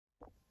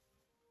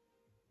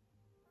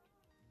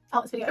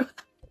out this video.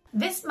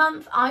 This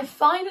month, I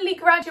finally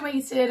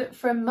graduated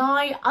from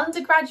my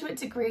undergraduate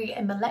degree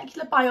in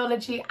molecular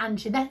biology and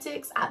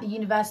genetics at the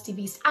University of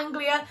East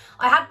Anglia.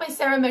 I had my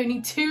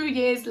ceremony 2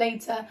 years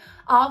later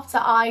after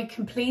I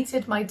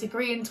completed my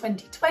degree in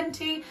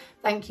 2020.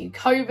 Thank you,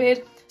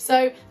 COVID.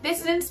 So this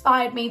has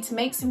inspired me to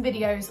make some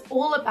videos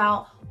all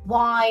about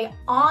why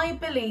I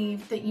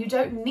believe that you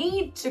don't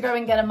need to go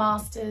and get a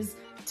master's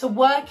to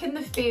work in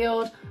the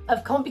field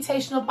of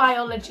computational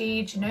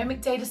biology,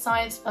 genomic data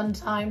science, fun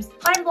times.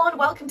 Hi everyone,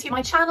 welcome to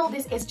my channel.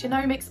 This is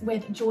Genomics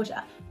with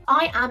Georgia.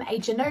 I am a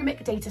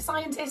genomic data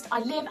scientist. I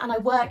live and I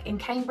work in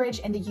Cambridge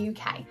in the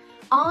UK.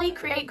 I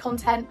create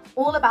content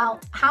all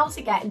about how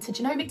to get into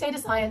genomic data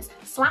science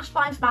 /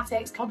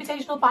 bioinformatics,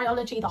 computational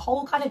biology, the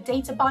whole kind of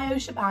data bio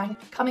shebang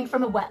coming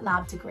from a wet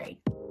lab degree.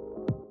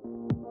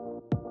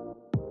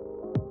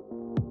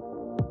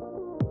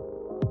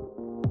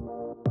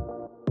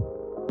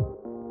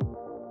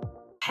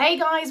 Hey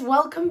guys,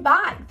 welcome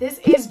back. This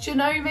is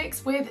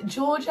Genomics with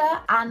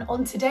Georgia, and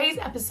on today's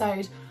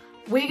episode,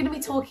 we're going to be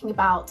talking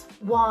about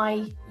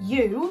why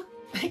you,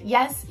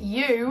 yes,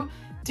 you,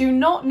 do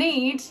not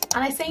need,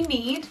 and I say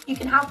need, you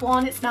can have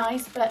one, it's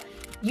nice, but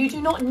you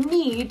do not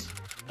need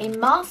a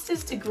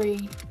master's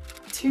degree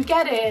to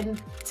get in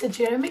to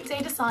genomic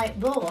data science.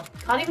 Oh,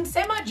 can't even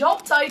say my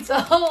job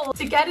title.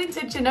 To get into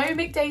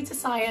genomic data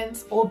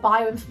science or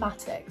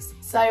bioinformatics.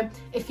 So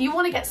if you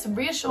want to get some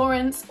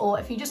reassurance, or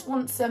if you just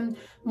want some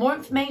more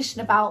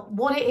information about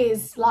what it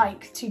is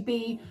like to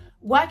be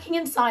working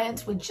in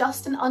science with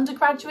just an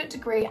undergraduate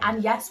degree,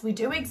 and yes, we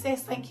do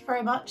exist, thank you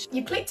very much.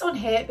 You clicked on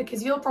here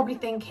because you're probably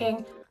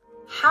thinking,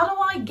 how do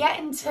I get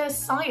into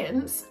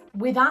science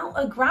without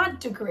a grad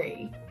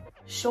degree?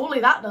 Surely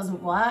that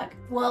doesn't work.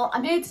 Well,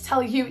 I'm here to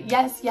tell you,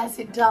 yes,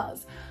 it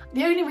does.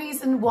 The only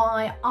reason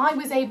why I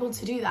was able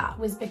to do that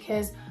was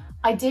because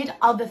I did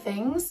other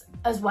things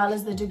as well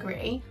as the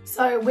degree.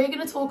 So we're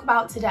going to talk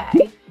about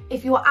today,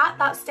 if you're at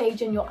that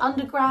stage in your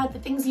undergrad, the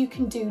things you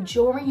can do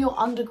during your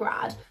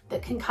undergrad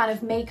that can kind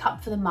of make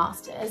up for the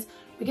masters.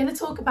 We're going to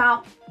talk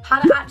about how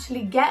to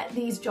actually get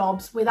these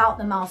jobs without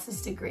the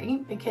master's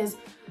degree, because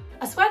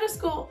I swear to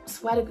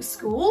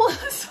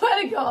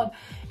God,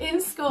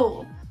 in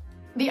school,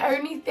 the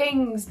only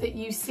things that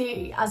you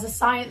see as a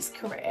science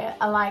career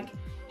are like,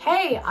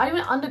 hey, I'm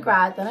an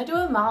undergrad, then I do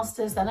a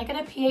master's, then I get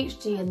a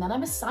PhD, and then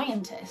I'm a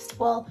scientist.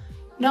 Well,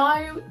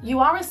 no, you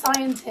are a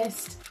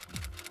scientist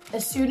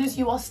as soon as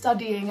you are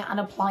studying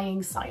and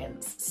applying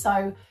science.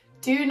 So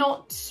do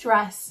not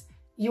stress,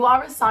 you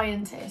are a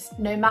scientist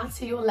no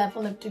matter your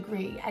level of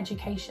degree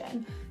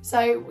education.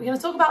 So we're going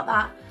to talk about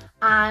that,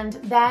 and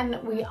then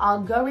we are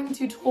going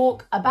to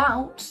talk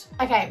about,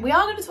 we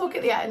are going to talk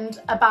at the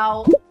end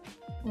about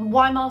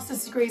why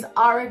master's degrees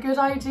are a good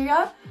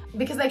idea,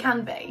 because they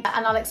can be,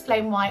 and I'll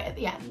explain why at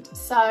the end.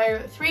 So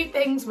 3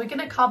 things we're going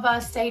to cover,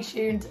 stay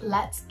tuned,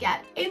 let's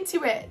get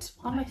into it.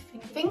 What am I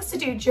thinking? Things to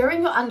do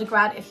during your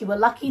undergrad if you were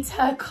lucky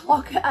to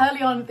clock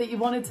early on that you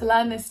wanted to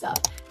learn this stuff.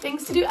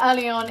 Things to do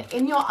early on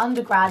in your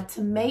undergrad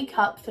to make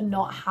up for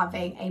not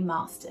having a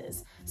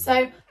master's.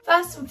 So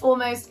first and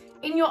foremost,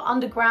 in your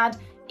undergrad,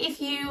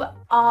 if you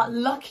are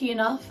lucky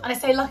enough, and I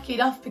say lucky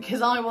enough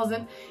because I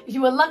wasn't, if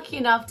you were lucky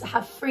enough to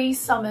have free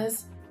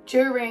summers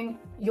during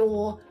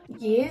your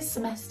years,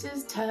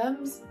 semesters,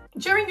 terms,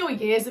 during your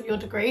years of your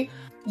degree,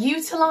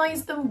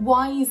 utilize them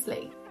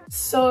wisely,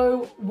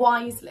 so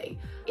wisely.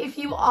 If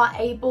you are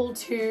able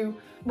to,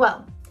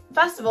 well,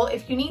 first of all,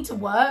 if you need to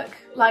work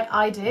like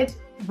I did,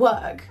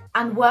 work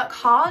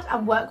hard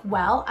and work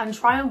well, and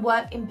try and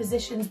work in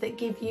positions that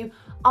give you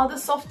other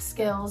soft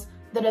skills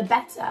that are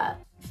better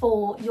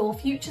for your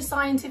future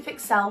scientific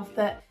self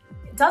that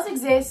does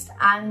exist,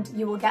 and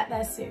you will get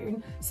there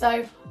soon.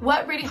 So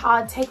work really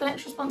hard, take on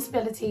extra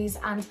responsibilities,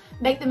 and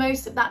make the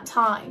most of that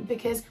time,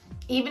 because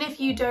even if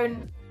you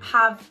don't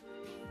have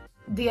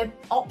the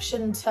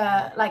option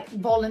to like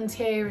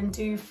volunteer and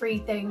do free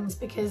things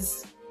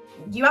because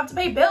you have to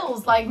pay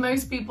bills like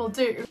most people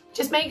do,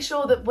 just make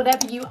sure that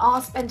whatever you are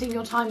spending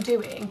your time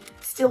doing,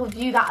 still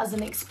view that as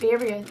an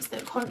experience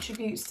that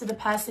contributes to the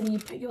person you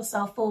put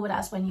yourself forward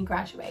as when you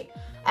graduate.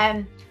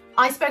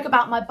 I spoke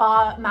about my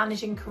bar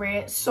managing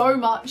career so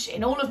much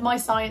in all of my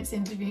science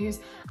interviews,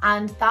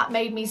 and that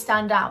made me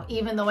stand out.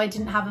 Even though I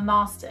didn't have a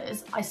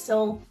master's, I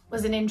still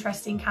was an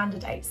interesting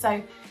candidate. So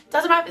it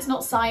doesn't matter if it's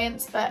not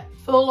science, but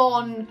full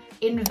on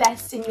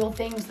invest in your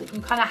things that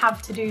you kind of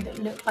have to do that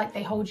look like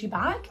they hold you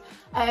back.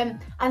 And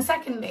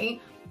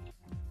secondly,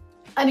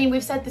 I mean,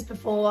 we've said this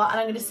before and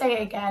I'm going to say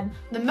it again,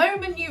 the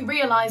moment you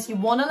realise you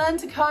want to learn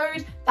to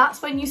code,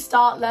 that's when you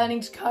start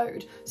learning to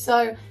code.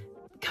 So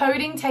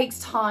coding takes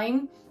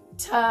time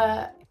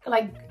to,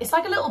 like, it's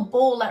like a little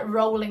ball like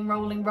rolling,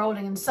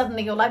 and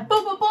suddenly you're like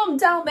boom, boom, boom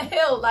down the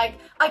hill, like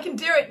I can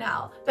do it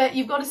now. But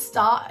you've got to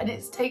start, and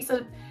it's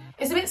a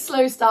bit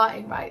slow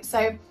starting, right?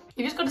 So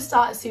you just got to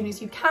start as soon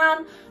as you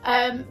can.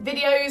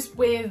 Videos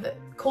with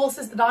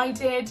courses that I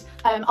did,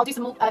 I'll do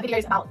some more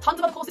videos about tons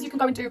of other courses you can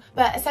go into,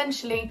 but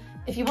essentially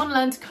If you want to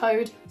learn to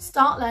code,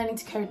 start learning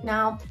to code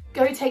now.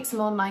 Go take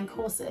some online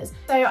courses.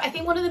 So I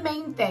think one of the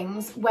main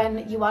things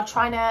when you are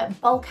trying to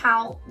bulk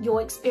out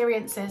your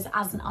experiences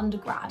as an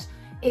undergrad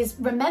is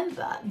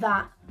remember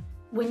that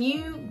when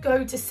you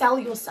go to sell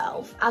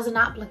yourself as an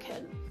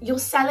applicant, you're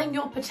selling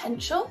your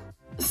potential.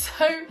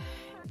 So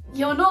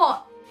you're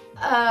not,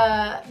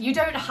 you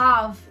don't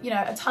have,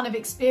 a ton of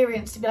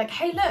experience to be like,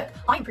 hey, look,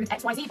 I improved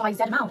X, Y, Z by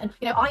Z amount. And,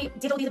 I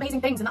did all these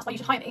amazing things and that's why you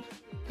should hire me.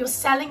 You're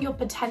selling your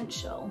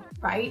potential,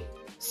 right?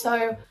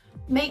 So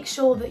make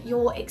sure that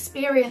your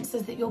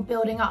experiences that you're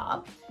building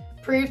up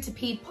prove to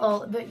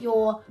people that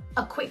you're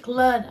a quick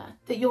learner,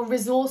 that you're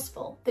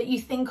resourceful, that you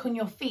think on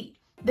your feet,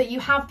 that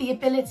you have the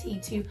ability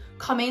to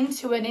come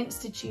into an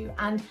institute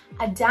and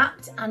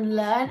adapt and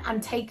learn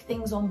and take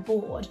things on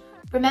board.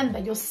 Remember,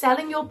 you're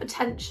selling your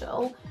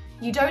potential.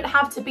 You don't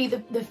have to be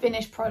the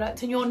finished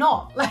product, and you're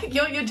not. Like,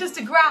 you're just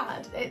a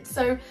grad.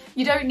 So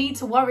you don't need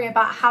to worry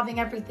about having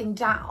everything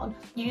down.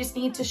 You just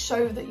need to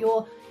show that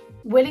you're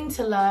willing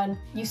to learn,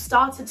 you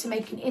started to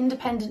make an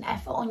independent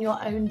effort on your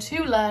own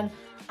to learn,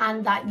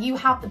 and that you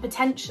have the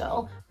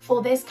potential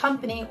for this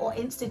company or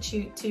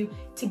institute to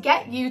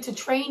get you, to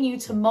train you,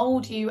 to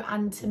mold you,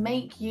 and to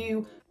make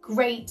you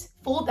great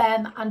for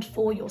them and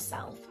for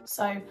yourself.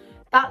 So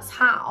that's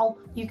how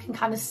you can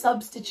kind of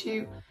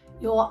substitute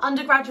your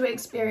undergraduate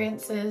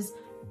experiences,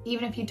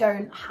 even if you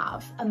don't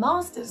have a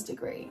master's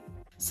degree.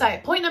 So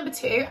point number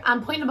 2,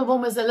 and point number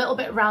 1 was a little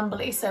bit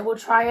rambly, so we'll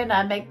try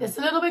and make this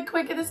a little bit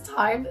quicker this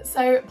time.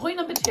 So point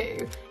number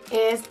 2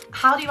 is,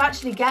 how do you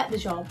actually get the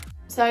job?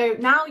 So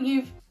now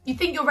you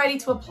think you're ready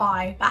to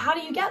apply, but how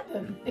do you get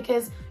them?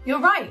 Because you're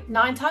right,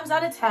 9 times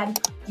out of 10,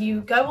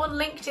 you go on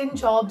LinkedIn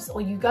Jobs or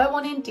you go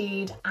on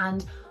Indeed,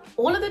 and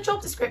all of the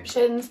job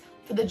descriptions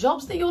for the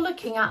jobs that you're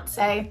looking at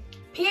say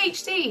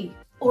PhD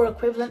or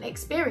equivalent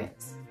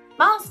experience,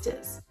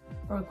 Masters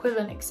or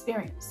equivalent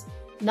experience.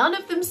 None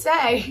of them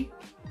say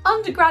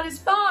undergrad is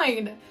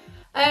fine.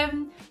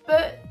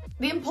 But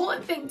the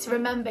important thing to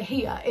remember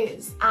here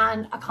is,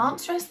 and I can't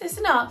stress this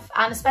enough,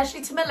 and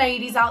especially to my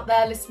ladies out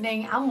there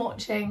listening and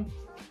watching,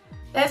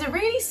 there's a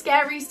really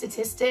scary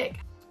statistic.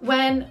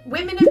 When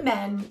women and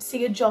men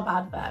see a job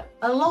advert,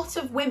 a lot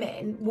of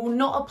women will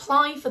not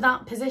apply for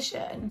that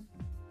position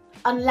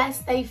unless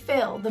they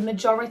fill the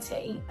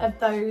majority of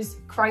those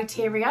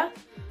criteria.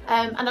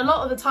 And a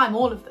lot of the time,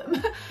 all of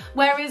them.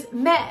 Whereas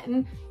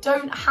men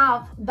don't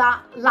have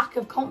that lack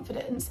of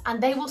confidence,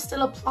 and they will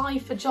still apply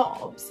for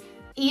jobs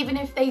even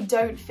if they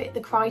don't fit the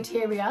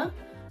criteria.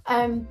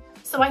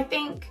 So I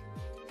think,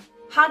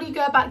 how do you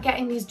go about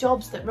getting these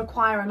jobs that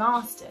require a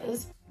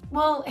master's?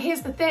 Well,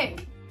 here's the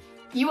thing.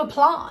 You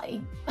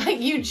apply.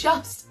 You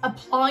just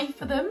apply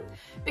for them,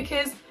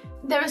 because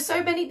there are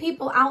so many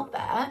people out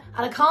there,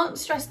 and I can't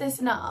stress this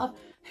enough,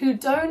 who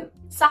don't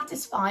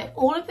satisfy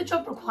all of the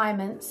job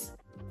requirements.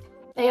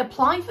 They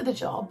apply for the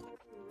job.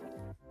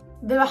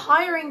 The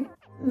hiring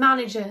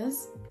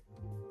managers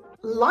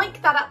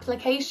like that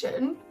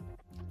application,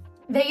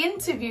 they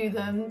interview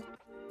them,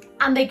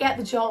 and they get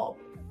the job.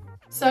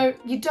 So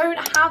you don't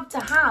have to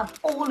have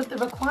all of the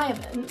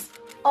requirements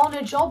on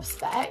a job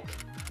spec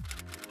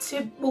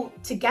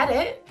to get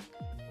it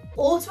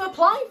or to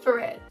apply for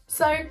it.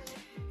 So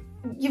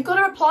you've got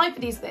to apply for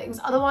these things,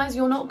 otherwise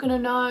you're not going to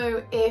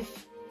know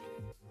if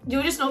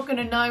you're just not going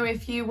to know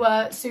if you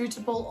were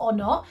suitable or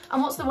not.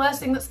 And what's the worst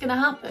thing that's going to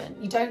happen?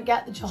 You don't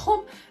get the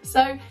job.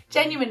 So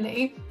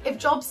genuinely, if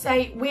jobs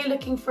say we're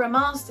looking for a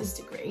master's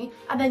degree,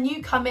 and then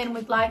you come in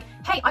with like,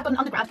 hey, I've got an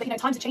undergrad, but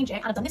times are changing,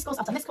 and I've done this course,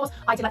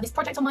 I did like this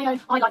project on my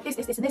own, I like this,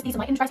 and this, these are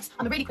my interests,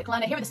 I'm a really quick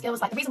learner, here are the skills,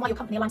 like the reason why your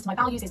company aligns to my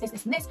values is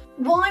this, and this.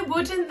 Why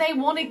wouldn't they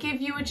want to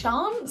give you a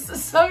chance?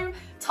 So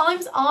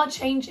times are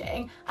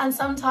changing, and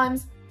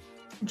sometimes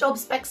job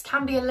specs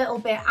can be a little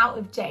bit out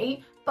of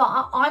date,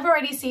 but I've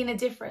already seen a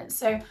difference.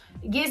 So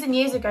years and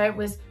years ago it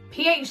was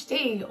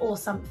PhD or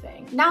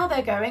something. Now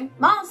they're going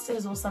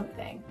masters or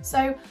something.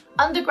 So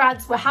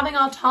undergrads, we're having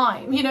our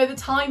time. The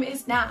time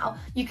is now.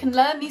 You can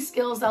learn these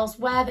skills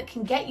elsewhere that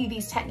can get you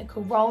these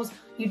technical roles.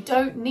 You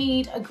don't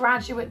need a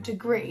graduate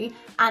degree.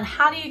 And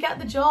how do you get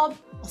the job?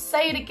 I'll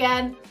say it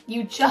again,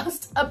 you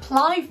just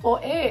apply for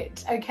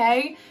it,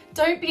 okay?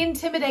 Don't be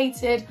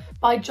intimidated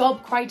by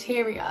job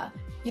criteria.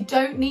 You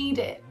don't need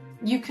it.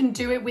 You can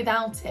do it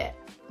without it.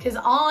 Because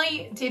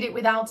I did it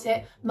without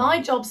it. My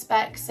job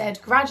spec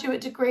said graduate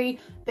degree,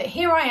 but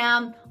here I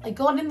am, I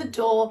got in the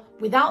door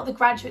without the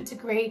graduate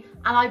degree,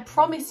 and I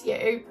promise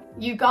you,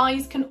 you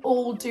guys can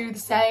all do the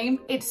same.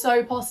 It's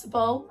so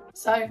possible.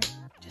 So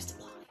just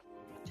apply.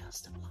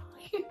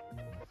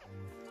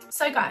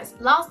 So guys,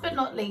 last but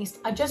not least,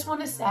 I just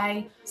want to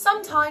say,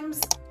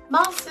 sometimes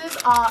masters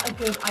are a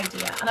good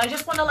idea. And I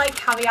just want to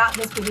caveat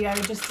this video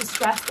just to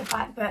stress the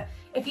fact that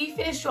if you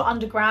finished your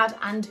undergrad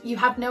and you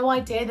had no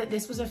idea that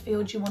this was a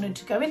field you wanted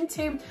to go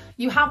into,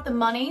 you have the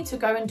money to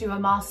go and do a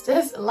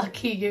master's,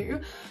 lucky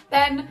you,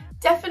 then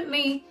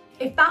definitely,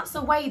 if that's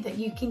a way that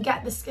you can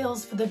get the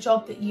skills for the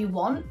job that you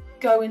want,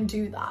 go and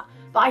do that.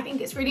 But I think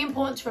it's really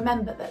important to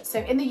remember that, so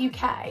in the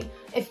UK,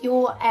 if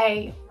you're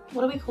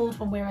what are we called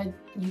when we're a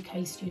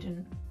UK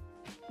student?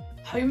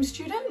 home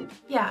student?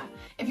 Yeah.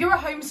 If you're a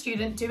home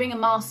student doing a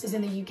master's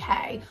in the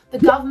UK, the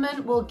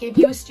government will give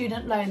you a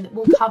student loan that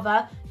will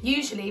cover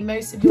usually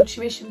most of your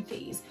tuition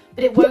fees,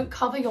 but it won't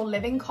cover your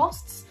living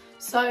costs.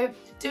 So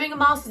doing a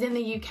master's in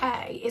the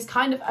UK is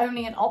kind of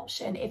only an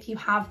option if you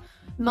have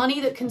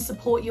money that can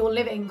support your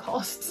living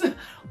costs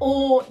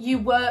or you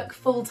work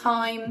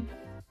full-time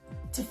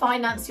to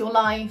finance your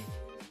life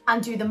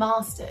and do the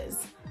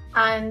master's.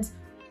 And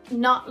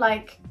not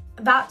like,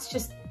 that's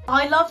just,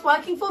 I loved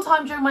working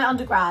full-time during my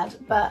undergrad,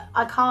 but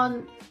I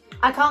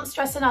can't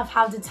stress enough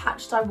how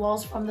detached I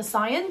was from the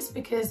science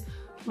because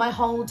my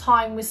whole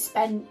time was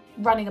spent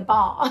running a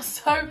bar.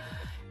 So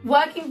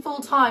working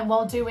full-time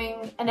while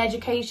doing an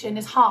education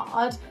is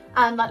hard,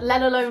 and like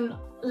let alone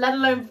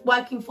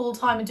working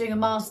full-time and doing a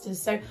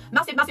master's. So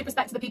massive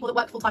respect to the people that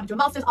work full-time and do a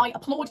master's. I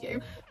applaud you.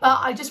 But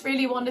I just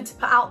really wanted to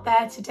put out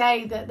there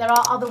today that there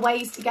are other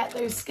ways to get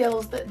those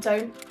skills that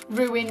don't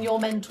ruin your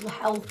mental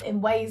health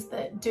in ways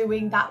that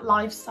doing that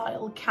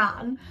lifestyle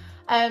can.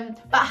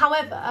 But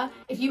however,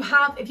 if you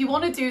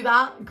want to do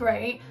that,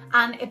 great.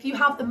 And if you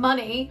have the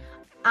money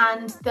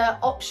and the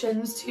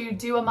options to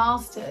do a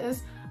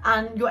master's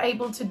and you're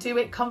able to do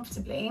it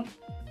comfortably,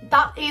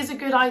 that is a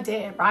good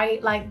idea,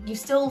 right? Like, you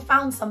still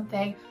found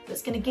something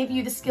that's going to give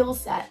you the skill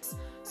sets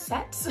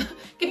going to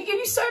give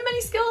you so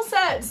many skill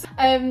sets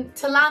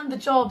to land the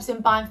jobs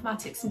in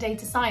bioinformatics and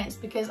data science,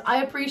 because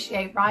I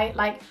appreciate, right,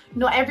 like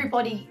not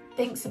everybody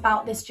thinks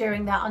about this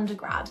during their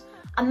undergrad,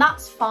 and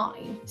that's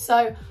fine.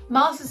 So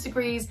master's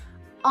degrees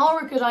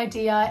are a good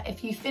idea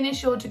if you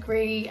finish your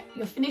degree,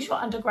 you finish your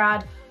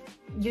undergrad,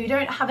 you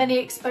don't have any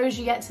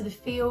exposure yet to the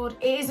field.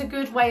 It is a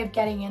good way of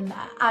getting in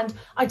there. And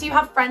I do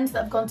have friends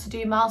that have gone to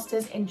do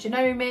masters in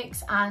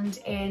genomics and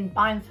in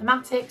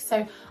bioinformatics.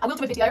 So I will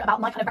do a video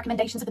about my kind of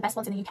recommendations of the best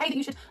ones in the UK that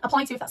you should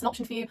apply to if that's an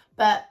option for you.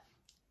 But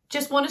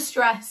just want to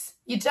stress,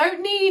 you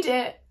don't need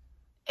it.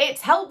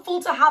 It's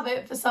helpful to have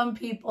it for some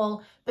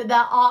people, but there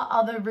are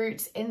other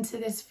routes into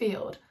this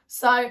field.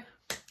 So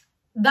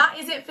that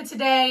is it for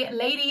today,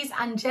 ladies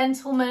and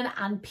gentlemen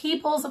and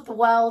peoples of the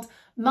world.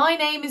 My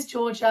name is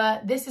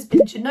Georgia. This has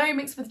been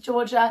Genomics with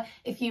Georgia.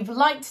 If you've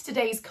liked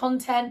today's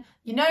content,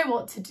 you know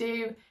what to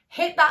do.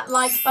 Hit that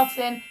like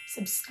button,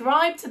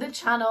 subscribe to the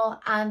channel,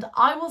 and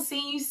I will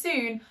see you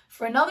soon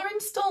for another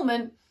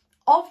installment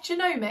of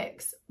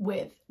Genomics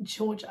with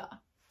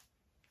Georgia.